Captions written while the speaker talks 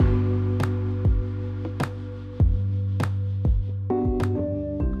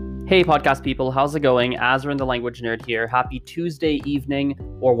Hey podcast people, how's it going? Azrin the Language Nerd here. Happy Tuesday evening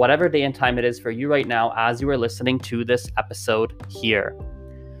or whatever day and time it is for you right now as you are listening to this episode here.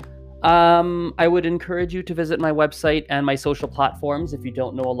 I would encourage you to visit my website and my social platforms if you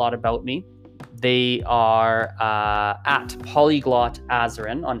don't know a lot about me. They are at Polyglot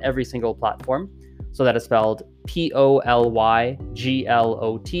Azrin on every single platform. So that is spelled Polyglot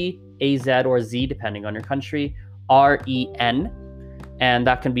AZ or Z depending on your country, REN. And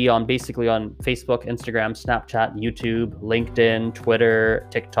that can be basically on Facebook, Instagram, Snapchat, YouTube, LinkedIn, Twitter,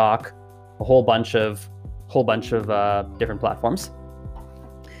 TikTok, a whole bunch of different platforms.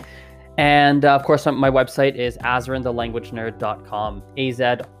 And of course, my website is azrinthelanguagenerd.com,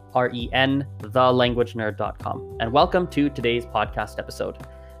 AZREN, thelanguagenerd.com. And welcome to today's podcast episode.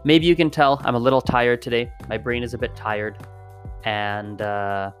 Maybe you can tell I'm a little tired today. My brain is a bit tired, and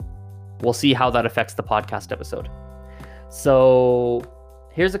we'll see how that affects the podcast episode. So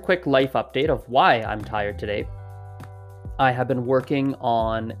here's a quick life update of why I'm tired today. I have been working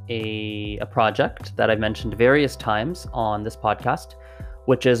on a project that I've mentioned various times on this podcast,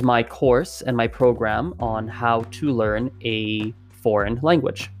 which is my course and my program on how to learn a foreign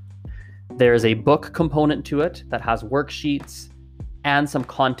language. There's a book component to it that has worksheets and some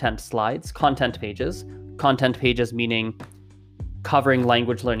content slides, content pages meaning covering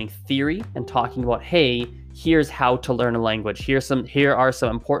language learning theory and talking about, hey, here's how to learn a language. Here are some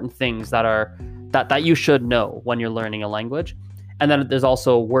important things that you should know when you're learning a language. And then there's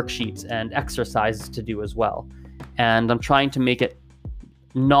also worksheets and exercises to do as well. And I'm trying to make it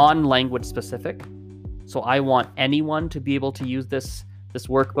non-language specific. So I want anyone to be able to use this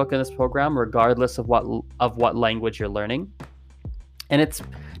workbook and this program, regardless of what language you're learning. And it's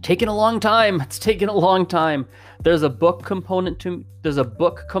taken a long time. There's a book component to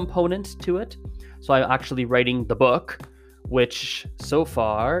it. So I'm actually writing the book, which so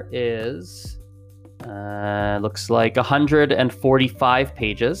far is, looks like 145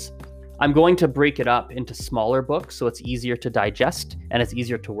 pages. I'm going to break it up into smaller books so it's easier to digest and it's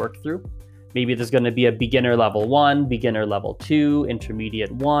easier to work through. Maybe there's going to be a beginner level 1, beginner level 2,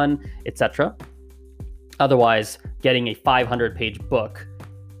 intermediate 1, etc. Otherwise, getting a 500-page book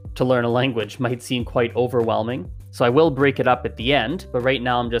to learn a language might seem quite overwhelming. So I will break it up at the end, but right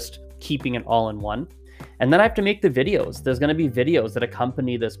now I'm just keeping it all in one. And then I have to make the videos. There's going to be videos that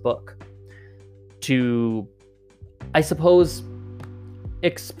accompany this book to, I suppose,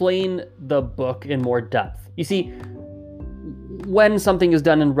 explain the book in more depth. You see, when something is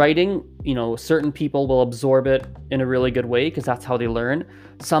done in writing, certain people will absorb it in a really good way because that's how they learn.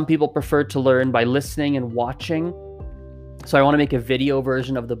 Some people prefer to learn by listening and watching. So I want to make a video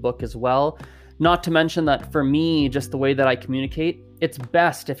version of the book as well. Not to mention that for me, just the way that I communicate, it's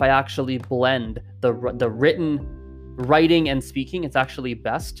best if I actually blend the writing and speaking. It's actually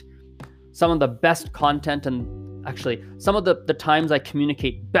best. Some of the best content and actually some of the times I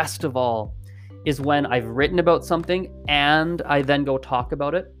communicate best of all is when I've written about something and I then go talk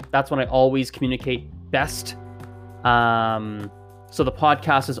about it. That's when I always communicate best. So the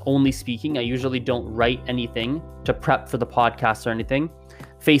podcast is only speaking. I usually don't write anything to prep for the podcast or anything.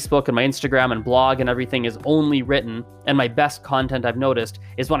 Facebook and my Instagram and blog and everything is only written. And my best content I've noticed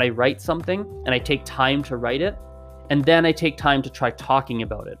is when I write something and I take time to write it, and then I take time to try talking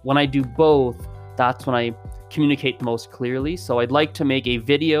about it. When I do both, that's when I communicate most clearly. So I'd like to make a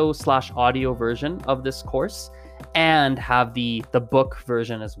video/audio version of this course and have the book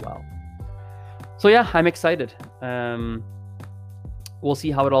version as well. So yeah, I'm excited. We'll see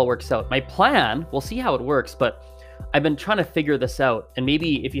how it all works out. My plan, we'll see how it works, but I've been trying to figure this out, and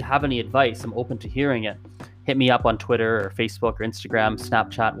maybe if you have any advice, I'm open to hearing it. Hit me up on Twitter or Facebook or Instagram,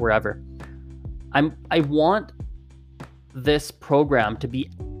 Snapchat, wherever. I want this program to be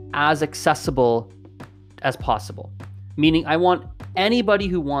as accessible as possible. Meaning I want anybody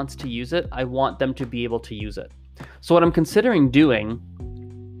who wants to use it, I want them to be able to use it. So what I'm considering doing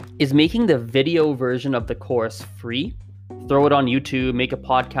is making the video version of the course free, throw it on YouTube, make a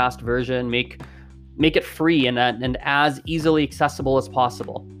podcast version, make it free and as easily accessible as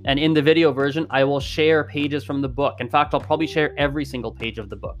possible. And in the video version, I will share pages from the book. In fact, I'll probably share every single page of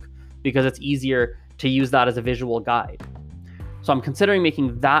the book because it's easier to use that as a visual guide. So I'm considering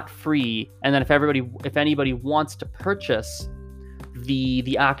making that free. And then if anybody wants to purchase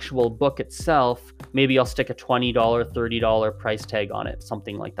the actual book itself, maybe I'll stick a $20, $30 price tag on it,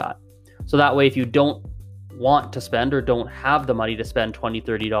 something like that. So that way, if you don't want to spend or don't have the money to spend $20,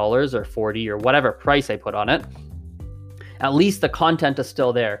 $30 or $40 or whatever price I put on it, at least the content is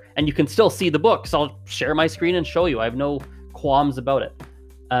still there and you can still see the book. So I'll share my screen and show you. I have no qualms about it.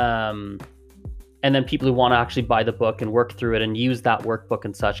 And then people who want to actually buy the book and work through it and use that workbook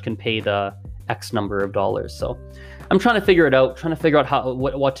and such can pay the X number of dollars. So I'm trying to figure it out, trying to figure out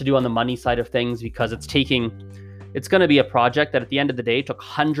what to do on the money side of things, because it's going to be a project that at the end of the day took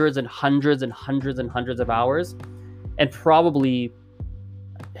hundreds and hundreds and hundreds and hundreds of hours. And probably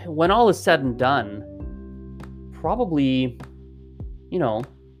when all is said and done, probably,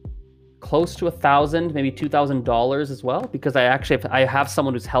 close to $1,000, maybe $2,000 as well, because I have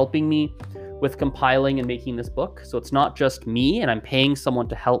someone who's helping me with compiling and making this book. So it's not just me, and I'm paying someone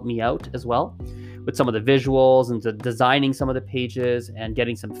to help me out as well with some of the visuals and designing some of the pages and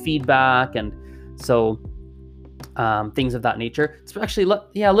getting some feedback. And so things of that nature. It's actually,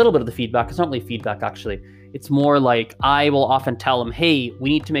 a little bit of the feedback. It's not really feedback, actually. It's more like I will often tell them, hey, we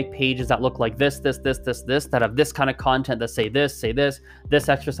need to make pages that look like this, that have this kind of content, that say this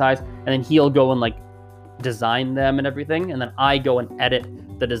exercise. And then he'll go and design them and everything. And then I go and edit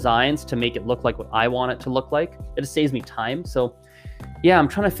the designs to make it look like what I want it to look like. It just saves me time. So yeah, I'm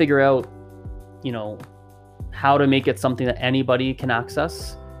trying to figure out, how to make it something that anybody can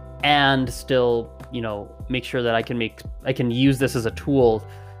access and still, make sure that I can use this as a tool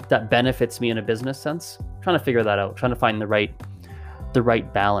that benefits me in a business sense. I'm trying to figure that out, trying to find the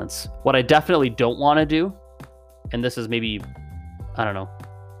right balance. What I definitely don't want to do, and this is maybe, I don't know,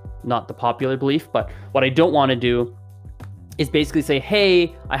 not the popular belief, but what I don't want to do is basically say,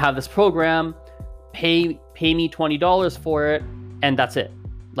 hey, I have this program, pay me $20 for it, and that's it.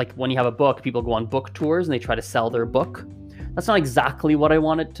 Like when you have a book, people go on book tours and they try to sell their book. That's not exactly what I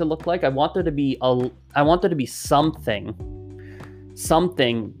want it to look like. I want there to be something,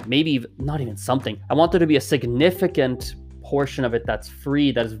 maybe not even something. I want there to be a significant portion of it that's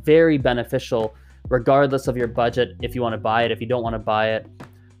free, that is very beneficial, regardless of your budget, if you want to buy it, if you don't want to buy it.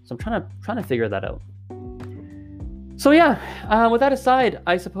 So I'm trying to figure that out. So yeah, with that aside,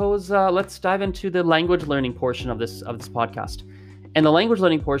 I suppose let's dive into the language learning portion of this podcast. And the language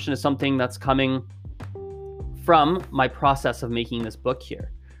learning portion is something that's coming from my process of making this book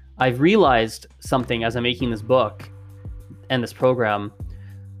here. I've realized something as I'm making this book and this program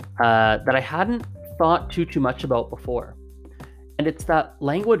that I hadn't thought too much about before. And it's that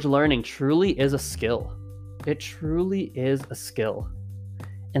language learning truly is a skill. It truly is a skill.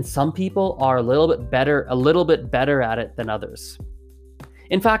 And some people are a little bit better at it than others.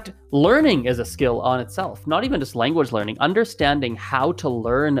 In fact, learning is a skill on itself, not even just language learning. Understanding how to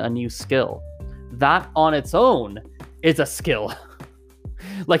learn a new skill, that on its own is a skill.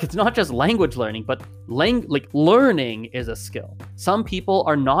 It's not just language learning, but learning is a skill. Some people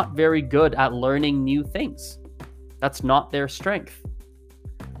are not very good at learning new things. That's not their strength.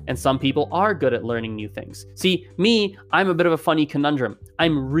 And some people are good at learning new things. See, me, I'm a bit of a funny conundrum.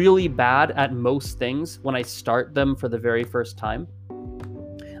 I'm really bad at most things when I start them for the very first time.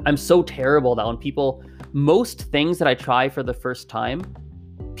 I'm so terrible that most things that I try for the first time,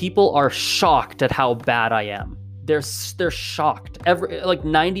 people are shocked at how bad I am. They're shocked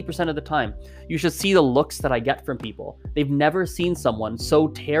 90% of the time. You should see the looks that I get from people. They've never seen someone so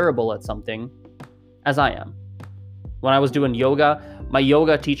terrible at something as I am. When I was doing yoga, my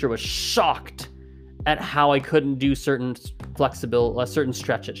yoga teacher was shocked at how I couldn't do certain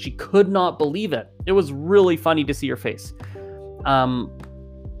stretches. She could not believe it. It was really funny to see her face.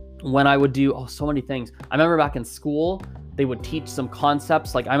 When I would do so many things. I remember back in school, they would teach some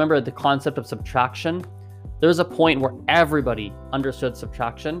concepts. I remember the concept of subtraction. There was a point where everybody understood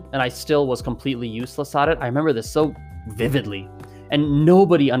subtraction, and I still was completely useless at it. I remember this so vividly, and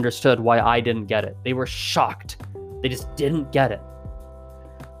nobody understood why I didn't get it. They were shocked. They just didn't get it.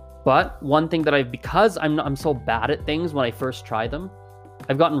 But one thing that because I'm so bad at things when I first try them,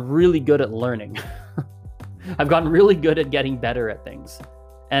 I've gotten really good at learning. I've gotten really good at getting better at things.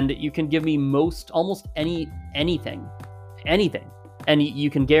 And you can give me almost anything, and you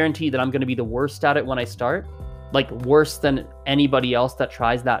can guarantee that I'm going to be the worst at it when I start, worse than anybody else that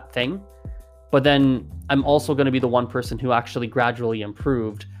tries that thing. But then I'm also going to be the one person who actually gradually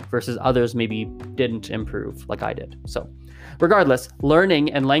improved versus others maybe didn't improve like I did. So regardless,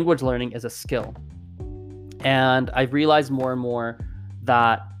 learning and language learning is a skill. And I've realized more and more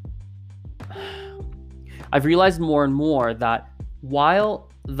that while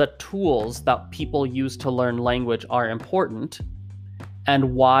the tools that people use to learn language are important,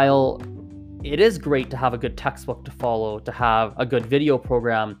 and while it is great to have a good textbook to follow, to have a good video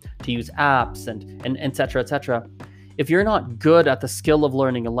program, to use apps and et cetera, if you're not good at the skill of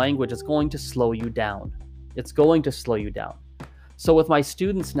learning a language, it's going to slow you down. So with my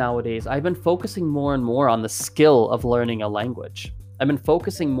students nowadays, I've been focusing more and more on the skill of learning a language. I've been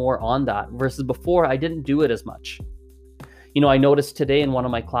focusing more on that versus before I didn't do it as much. I noticed today in one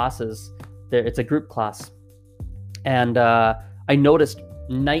of my classes, It's a group class. And I noticed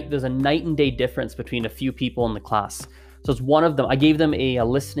there's a night and day difference between a few people in the class. So it's one of them, I gave them a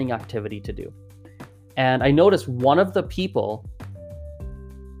listening activity to do. And I noticed one of the people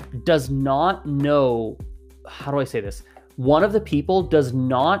does not know, how do I say this? One of the people does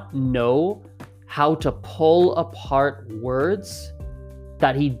not know how to pull apart words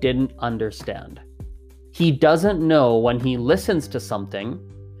that he didn't understand. He doesn't know when he listens to something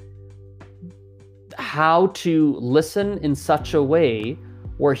how to listen in such a way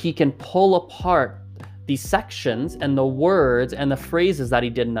where he can pull apart the sections and the words and the phrases that he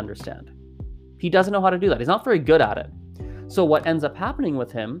didn't understand. He doesn't know how to do that. He's not very good at it. So what ends up happening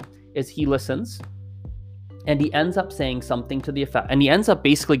with him is he listens and he ends up saying something to the effect, and he ends up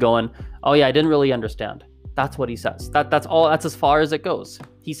basically going, oh yeah, I didn't really understand. That's what he says. That's all. That's as far as it goes.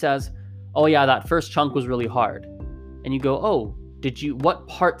 He says, oh yeah, that first chunk was really hard. And you go, oh, what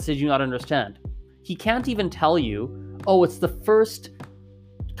parts did you not understand? He can't even tell you, oh, it's the first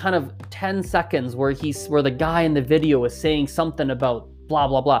kind of 10 seconds where the guy in the video is saying something about blah,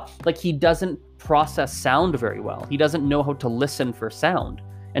 blah, blah. Like, he doesn't process sound very well. He doesn't know how to listen for sound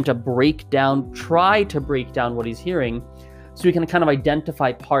and to try to break down what he's hearing, so he can kind of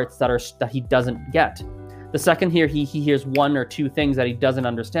identify parts that he doesn't get. The second he hears one or two things that he doesn't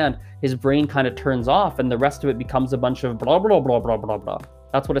understand, his brain kind of turns off and the rest of it becomes a bunch of blah, blah, blah, blah, blah, blah.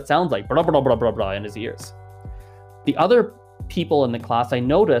 That's what it sounds like, blah, blah, blah, blah, blah, in his ears. The other people in the class, I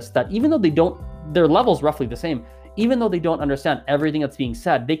noticed that even though their level's roughly the same, even though they don't understand everything that's being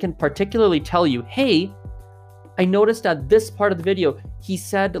said, they can particularly tell you, hey, I noticed at this part of the video, he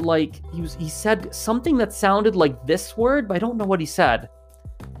said he said something that sounded like this word, but I don't know what he said.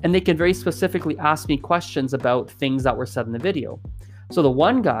 And they can very specifically ask me questions about things that were said in the video. So the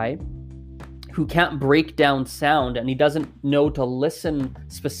one guy who can't break down sound and he doesn't know to listen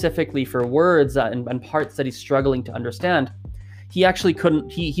specifically for words and parts that he's struggling to understand, he actually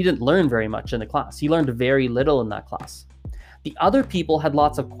he didn't learn very much in the class. He learned very little in that class. The other people had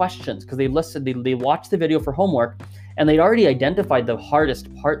lots of questions because they listened, they watched the video for homework and they'd already identified the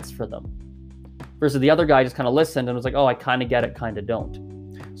hardest parts for them. Versus the other guy just kind of listened and was like, oh, I kind of get it, kind of don't.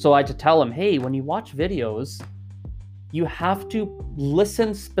 So I had to tell him, hey, when you watch videos, you have to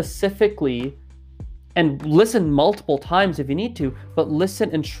listen specifically and listen multiple times if you need to, but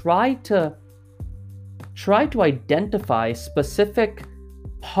listen and try to identify specific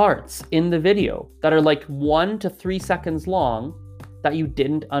parts in the video that are like 1 to 3 seconds long that you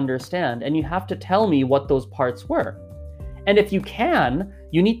didn't understand. And you have to tell me what those parts were. And if you can,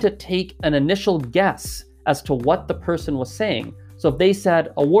 you need to take an initial guess as to what the person was saying. So if they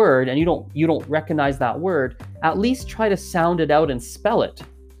said a word and you don't recognize that word, at least try to sound it out and spell it.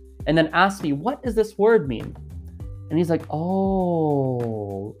 And then ask me, what does this word mean? And he's like,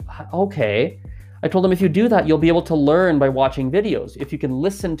 oh, okay. I told him, if you do that, you'll be able to learn by watching videos, if you can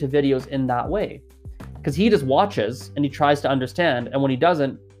listen to videos in that way. Because he just watches and he tries to understand. And when he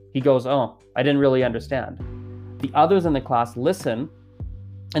doesn't, he goes, oh, I didn't really understand. The others in the class listen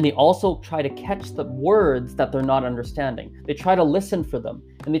and they also try to catch the words that they're not understanding. They try to listen for them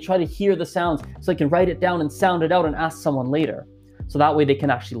and they try to hear the sounds so they can write it down and sound it out and ask someone later. So that way they can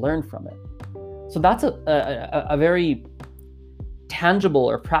actually learn from it. So that's a very tangible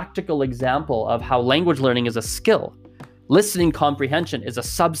or practical example of how language learning is a skill. Listening comprehension is a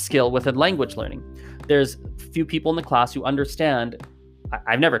sub-skill within language learning. There's few people in the class who understand,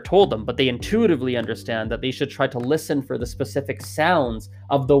 I've never told them, but they intuitively understand that they should try to listen for the specific sounds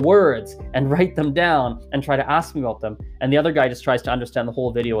of the words and write them down and try to ask me about them. And the other guy just tries to understand the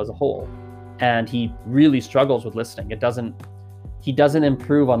whole video as a whole. And he really struggles with listening. He doesn't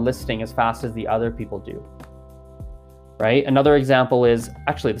improve on listening as fast as the other people do. Right? Another example is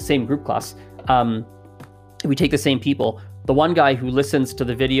actually the same group class. We take the same people. The one guy who listens to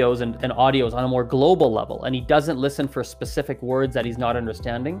the videos and audios on a more global level, and he doesn't listen for specific words that he's not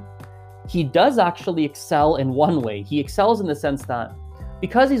understanding, he does actually excel in one way. He excels in the sense that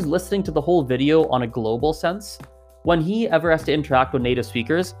because he's listening to the whole video on a global sense, when he ever has to interact with native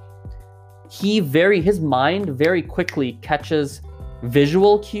speakers, his mind very quickly catches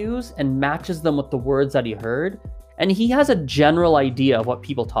visual cues and matches them with the words that he heard. And he has a general idea of what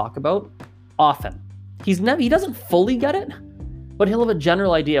people talk about often. He doesn't fully get it, but he'll have a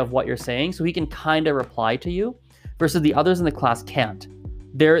general idea of what you're saying, so he can kind of reply to you, versus the others in the class can't.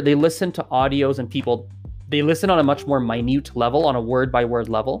 They listen to audios and people, they listen on a much more minute level, on a word-by-word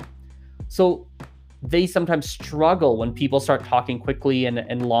level. So they sometimes struggle when people start talking quickly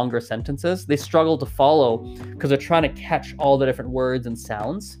and longer sentences. They struggle to follow because they're trying to catch all the different words and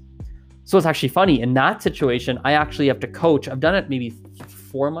sounds. So it's actually funny. In that situation, I actually have to coach. I've done it maybe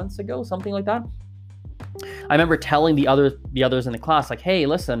 4 months ago, something like that. I remember telling the others in the class, like, hey,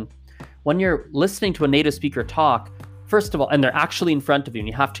 listen, when you're listening to a native speaker talk, first of all, and they're actually in front of you and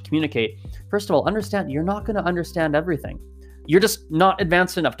you have to communicate, first of all, understand you're not going to understand everything. You're just not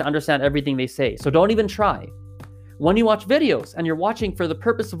advanced enough to understand everything they say. So don't even try. When you watch videos and you're watching for the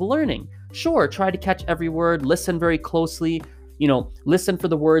purpose of learning, sure, try to catch every word, listen very closely, listen for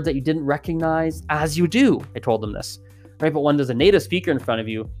the words that you didn't recognize as you do. I told them this, right? But when there's a native speaker in front of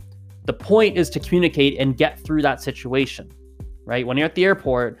you, the point is to communicate and get through that situation, right? When you're at the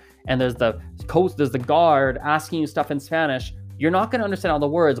airport and there's the guard asking you stuff in Spanish, you're not going to understand all the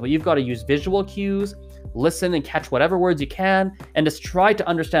words, but you've got to use visual cues, listen and catch whatever words you can, and just try to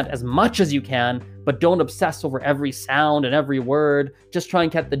understand as much as you can, but don't obsess over every sound and every word. Just try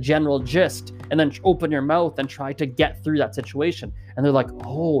and get the general gist, and then open your mouth and try to get through that situation. And they're like,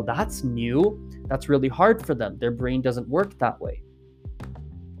 oh, that's new. That's really hard for them. Their brain doesn't work that way.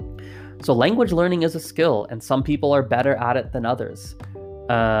 So language learning is a skill, and some people are better at it than others.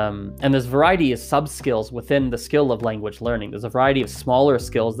 And there's a variety of sub-skills within the skill of language learning. There's a variety of smaller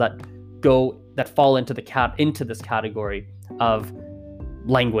skills that fall into this category of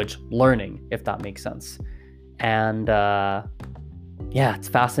language learning, if that makes sense. And it's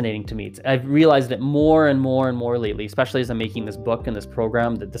fascinating to me. I've realized it more and more and more lately, especially as I'm making this book and this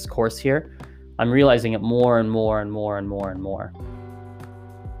program, this course here. I'm realizing it more and more and more and more and more.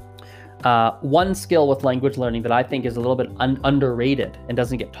 One skill with language learning that I think is a little bit underrated and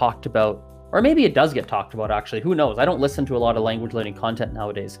doesn't get talked about, or maybe it does get talked about actually, who knows? I don't listen to a lot of language learning content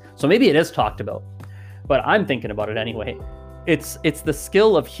nowadays, so maybe it is talked about, but I'm thinking about it anyway. It's the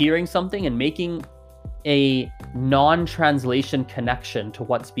skill of hearing something and making a non-translation connection to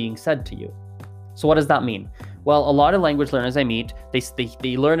what's being said to you. So what does that mean? Well, a lot of language learners I meet,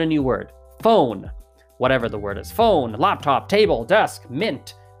 they learn a new word, phone, whatever the word is, phone, laptop, table, desk,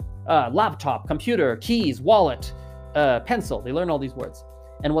 mint, laptop, computer, keys, wallet, pencil. They learn all these words.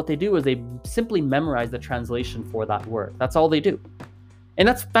 And what they do is they simply memorize the translation for that word. That's all they do. And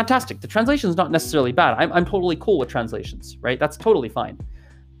that's fantastic. The translation is not necessarily bad. I'm totally cool with translations, right? That's totally fine.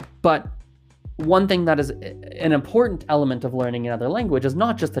 But one thing that is an important element of learning another language is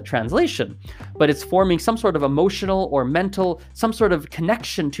not just the translation, but it's forming some sort of emotional or mental, some sort of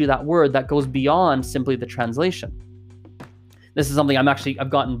connection to that word that goes beyond simply the translation. This is something I've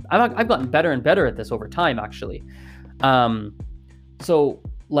gotten better and better at this over time, actually. So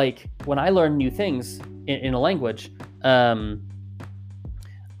like when I learn new things in a language, I'll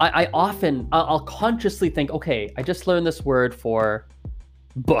consciously think, okay, I just learned this word for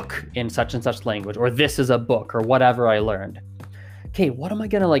book in such and such language, or this is a book, or whatever I learned. Okay, what am I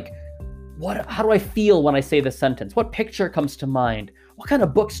gonna how do I feel when I say this sentence? What picture comes to mind? What kind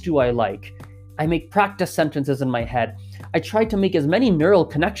of books do I like? I make practice sentences in my head. I try to make as many neural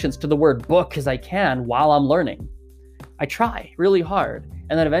connections to the word book as I can while I'm learning. I try really hard,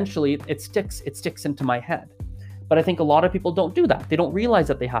 and then eventually it sticks into my head. But I think a lot of people don't do that. They don't realize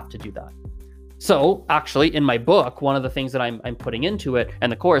that they have to do that. So actually in my book, one of the things that I'm putting into it,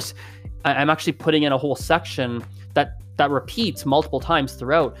 and the course, I'm actually putting in a whole section that repeats multiple times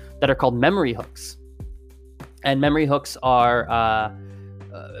throughout that are called memory hooks. And memory hooks are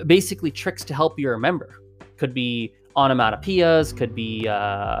basically tricks to help you remember. Could be onomatopoeias, could be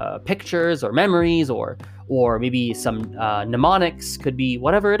pictures or memories, or maybe some mnemonics, could be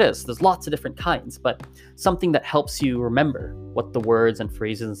whatever it is. There's lots of different kinds, but something that helps you remember what the words and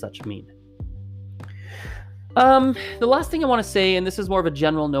phrases and such mean. The last thing I want to say, and this is more of a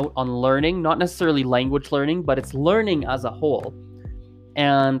general note on learning, not necessarily language learning, but it's learning as a whole.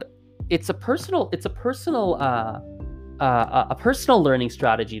 And it's a personal learning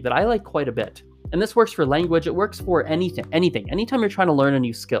strategy that I like quite a bit. And this works for language. It works for anything. Anytime you're trying to learn a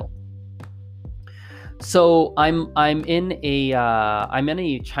new skill. So I'm in a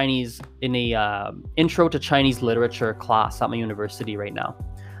intro to Chinese literature class at my university right now.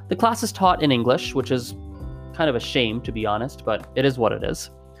 The class is taught in English, which is kind of a shame, to be honest, but it is what it is.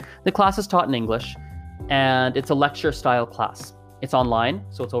 The class is taught in English, and it's a lecture style class. It's online,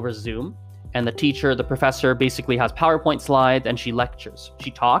 so it's over Zoom. And the professor basically has PowerPoint slides, and she lectures.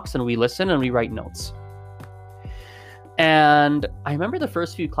 She talks, and we listen, and we write notes. And I remember the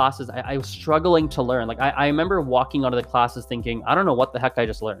first few classes, I was struggling to learn. Like, I remember walking out of the classes thinking, I don't know what the heck I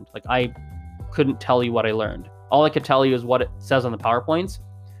just learned. Like, I couldn't tell you what I learned. All I could tell you is what it says on the PowerPoints,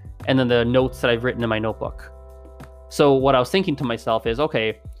 and then the notes that I've written in my notebook. So what I was thinking to myself is,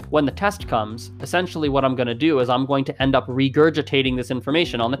 okay, when the test comes, essentially what I'm going to do is I'm going to end up regurgitating this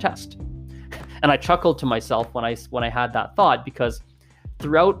information on the test. And I chuckled to myself when I had that thought, because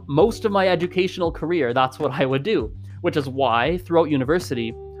throughout most of my educational career, that's what I would do. which is why throughout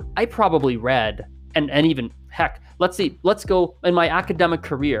university, I probably read, and even heck, let's go in my academic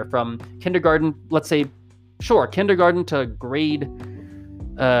career from kindergarten, kindergarten to grade,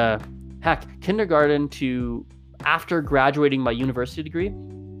 kindergarten to after graduating my university degree.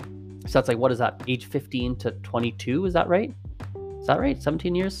 So that's like, what is that? Age 15 to 22, is that right?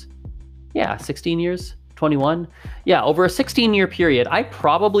 17 years? Yeah, 16 years, 21. Yeah, over a 16-year period, I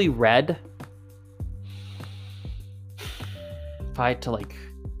probably read, if I had to like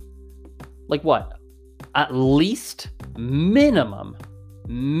what? At least minimum,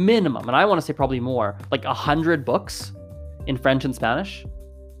 and I want to say probably more, like 100 books in French and Spanish.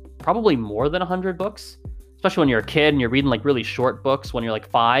 Probably more than 100 books, especially when you're a kid and you're reading like really short books. When you're like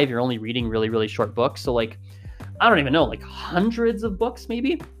 5, you're only reading really, really short books. So like, I don't even know, like hundreds of books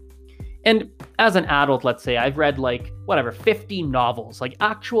maybe. And as an adult, let's say I've read like 50 novels, like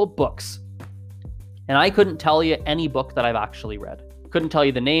actual books. And I couldn't tell you any book that I've actually read. Couldn't tell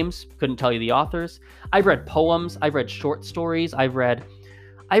you the names, couldn't tell you the authors. I've read poems, I've read short stories, I've read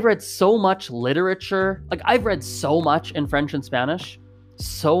so much literature. Like I've read so much in French and Spanish,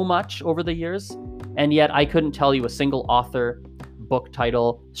 so much over the years. And yet I couldn't tell you a single author, book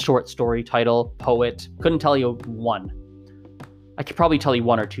title, short story title, poet. Couldn't tell you one. I could probably tell you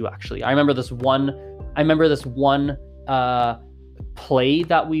one or two actually. I remember this one play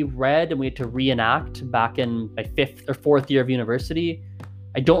that we read and we had to reenact back in my 5th or 4th year of university.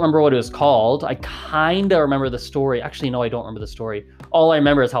 I don't remember what it was called. I kind of remember the story. Actually, no, I don't remember the story. All I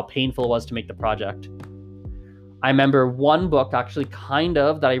remember is how painful it was to make the project. I remember one book actually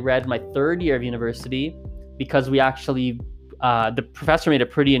that I read my 3rd year of university because we actually, the professor made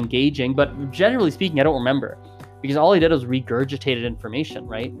it pretty engaging, but generally speaking, I don't remember because all I did was regurgitated information,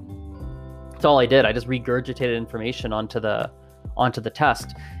 right? That's all I did. I just regurgitated information onto the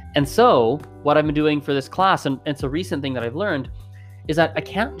test. And so what I've been doing for this class, and it's a recent thing that I've learned, is that I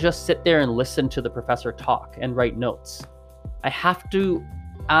can't just sit there and listen to the professor talk and write notes. I have to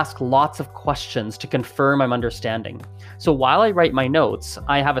ask lots of questions to confirm I'm understanding. So while I write my notes,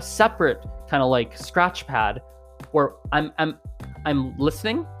 I have a separate kind of like scratch pad where I'm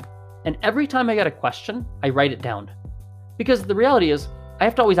listening, and every time I get a question, I write it down. Because the reality is, I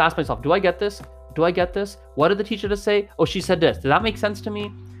have to always ask myself, do I get this? Do I get this? What did the teacher just say? Oh, she said this. Did that make sense to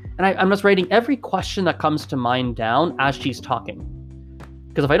me? And I'm just writing every question that comes to mind down as she's talking.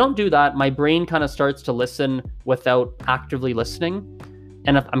 Because if I don't do that, my brain kind of starts to listen without actively listening.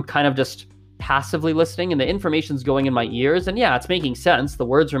 And if I'm kind of just passively listening and the information's going in my ears, and yeah, it's making sense. The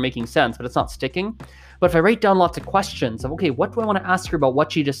words are making sense, but it's not sticking. But if I write down lots of questions of, okay, what do I want to ask her about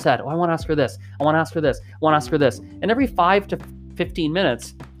what she just said? Oh, I want to ask her this. I want to ask her this. I want to ask her this. And every 5 to 15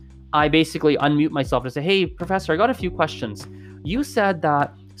 minutes, I basically unmute myself to say, hey, professor, I got a few questions. You said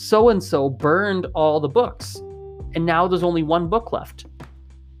that so-and-so burned all the books, and now there's only one book left.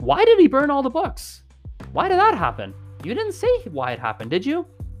 Why did he burn all the books? Why did that happen? You didn't say why it happened, did you?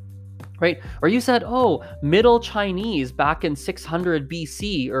 Right? Or you said, oh, Middle Chinese back in 600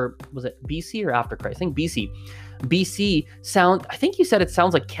 BC, or was it BC or after Christ? I think BC. BC I think you said it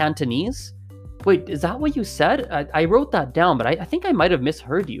sounds like Cantonese. Wait, is that what you said? I wrote that down, but I think I might have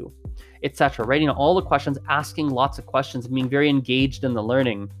misheard you, etc. Writing all the questions, asking lots of questions, being very engaged in the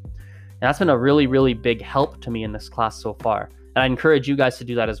learning. And that's been a really, really big help to me in this class so far. And I encourage you guys to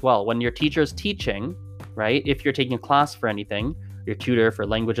do that as well. When your teacher's teaching, right? If you're taking a class for anything, your tutor for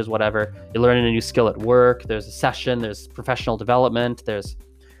languages, whatever, you're learning a new skill at work, there's a session, there's professional development, there's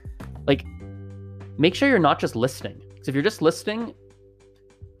like, make sure you're not just listening. Because if you're just listening,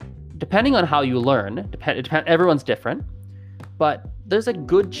 depending on how you learn, everyone's different, but there's a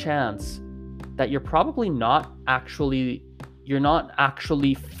good chance that you're probably not actually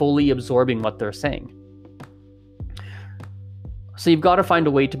fully absorbing what they're saying. So you've got to find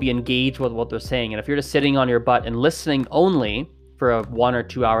a way to be engaged with what they're saying. And if you're just sitting on your butt and listening only for a 1 or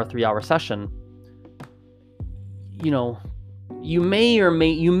 2 hour, 3 hour session, you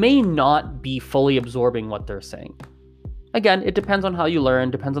may not be fully absorbing what they're saying. Again, it depends on how you learn,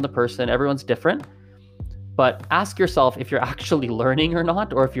 depends on the person, everyone's different. But ask yourself if you're actually learning or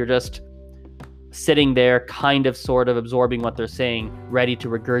not, or if you're just sitting there kind of sort of absorbing what they're saying, ready to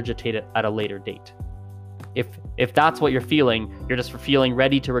regurgitate it at a later date. If that's what you're feeling, you're just feeling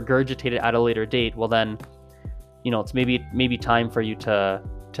ready to regurgitate it at a later date, well then, it's maybe time for you to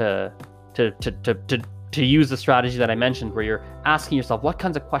use the strategy that I mentioned, where you're asking yourself, what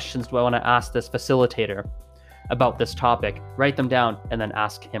kinds of questions do I want to ask this facilitator about this topic? Write them down and then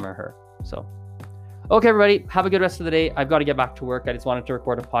ask him or her. So, okay, everybody, have a good rest of the day. I've got to get back to work. I just wanted to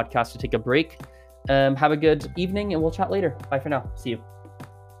record a podcast to take a break. Have a good evening and we'll chat later. Bye for now. See you.